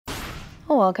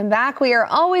Well, welcome back. We are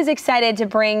always excited to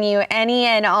bring you any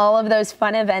and all of those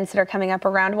fun events that are coming up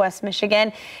around West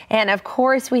Michigan. And of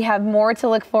course, we have more to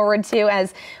look forward to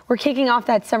as we're kicking off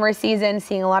that summer season,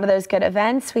 seeing a lot of those good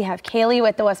events. We have Kaylee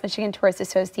with the West Michigan Tourist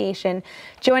Association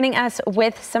joining us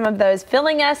with some of those,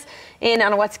 filling us in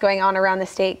on what's going on around the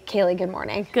state. Kaylee, good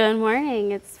morning. Good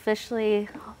morning. It's officially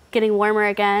getting warmer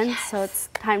again, so it's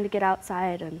time to get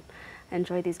outside and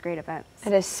enjoy these great events.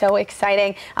 It is so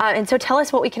exciting. And so tell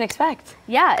us what we can expect.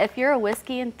 Yeah, if you're a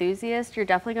whiskey enthusiast, you're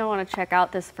definitely going to want to check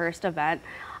out this first event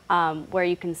where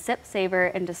you can sip, savor,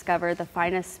 and discover the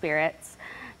finest spirits.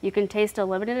 You can taste a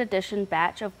limited edition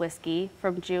batch of whiskey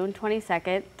from June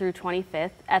 22nd through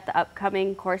 25th at the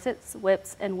upcoming Corsets,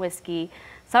 Whips, and Whiskey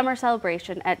Summer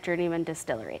Celebration at Journeyman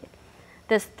Distillery.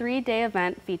 This 3-day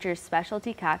event features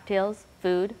specialty cocktails,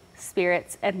 food,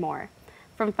 spirits, and more.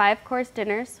 From 5-course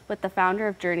dinners with the founder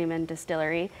of Journeyman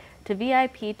Distillery to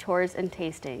VIP tours and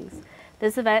tastings,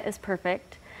 this event is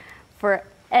perfect for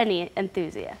any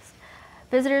enthusiast.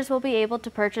 Visitors will be able to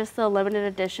purchase the limited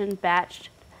edition batch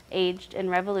aged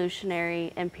in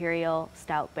Revolutionary Imperial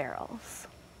Stout barrels.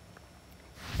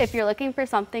 If you're looking for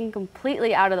something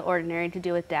completely out of the ordinary to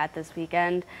do with Dad this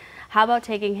weekend, how about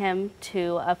taking him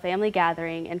to a family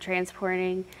gathering and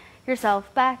transporting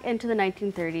yourself back into the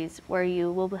 1930s, where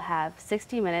you will have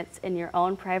 60 minutes in your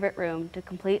own private room to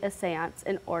complete a seance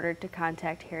in order to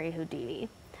contact Harry Houdini.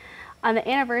 On the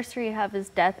anniversary of his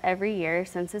death every year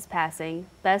since his passing,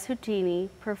 Bess Houdini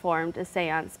performed a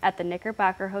seance at the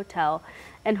Knickerbocker Hotel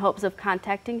in hopes of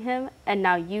contacting him, and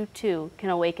now you too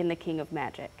can awaken the King of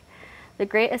Magic. The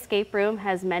Great Escape Room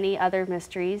has many other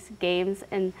mysteries, games,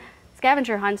 and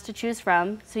scavenger hunts to choose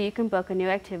from, so you can book a new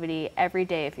activity every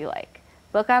day if you like.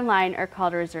 Book online or call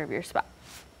to reserve your spot.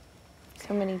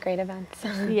 So many great events.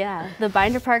 Yeah, the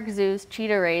Binder Park Zoo's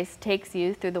Cheetah Race takes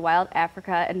you through the wild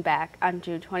Africa and back on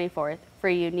June 24th for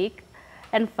a unique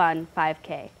and fun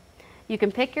 5K. You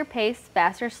can pick your pace,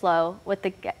 fast or slow, with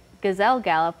the Gazelle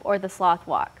Gallop or the Sloth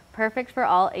Walk, perfect for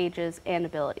all ages and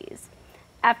abilities.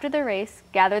 After the race,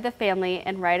 gather the family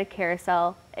and ride a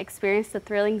carousel, experience the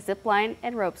thrilling zip line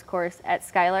and ropes course at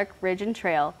Skylark Ridge and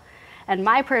Trail. And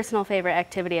my personal favorite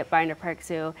activity at Binder Park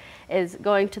Zoo is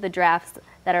going to the giraffes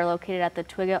that are located at the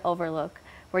Twiga Overlook,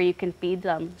 where you can feed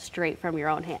them straight from your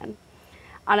own hand.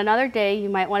 On another day, you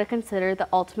might want to consider the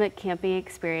ultimate camping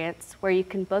experience, where you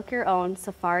can book your own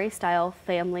safari-style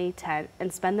family tent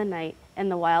and spend the night in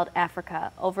the wild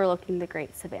Africa overlooking the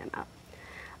Great Savannah.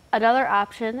 Another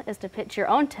option is to pitch your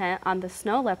own tent on the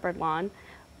Snow Leopard lawn.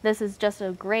 This is just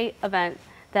a great event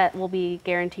that will be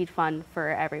guaranteed fun for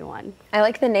everyone. I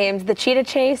like the names, the Cheetah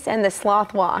Chase and the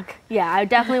Sloth Walk. Yeah, I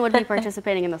definitely would be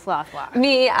participating in the Sloth Walk.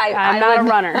 Me, I'm not a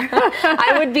runner.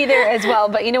 I would be there as well,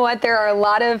 but you know what? There are a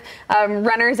lot of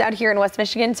runners out here in West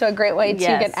Michigan, so a great way to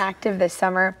get active this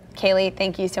summer. Kaylee,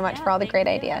 thank you so much for all the great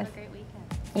ideas. Have a great weekend.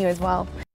 You as well.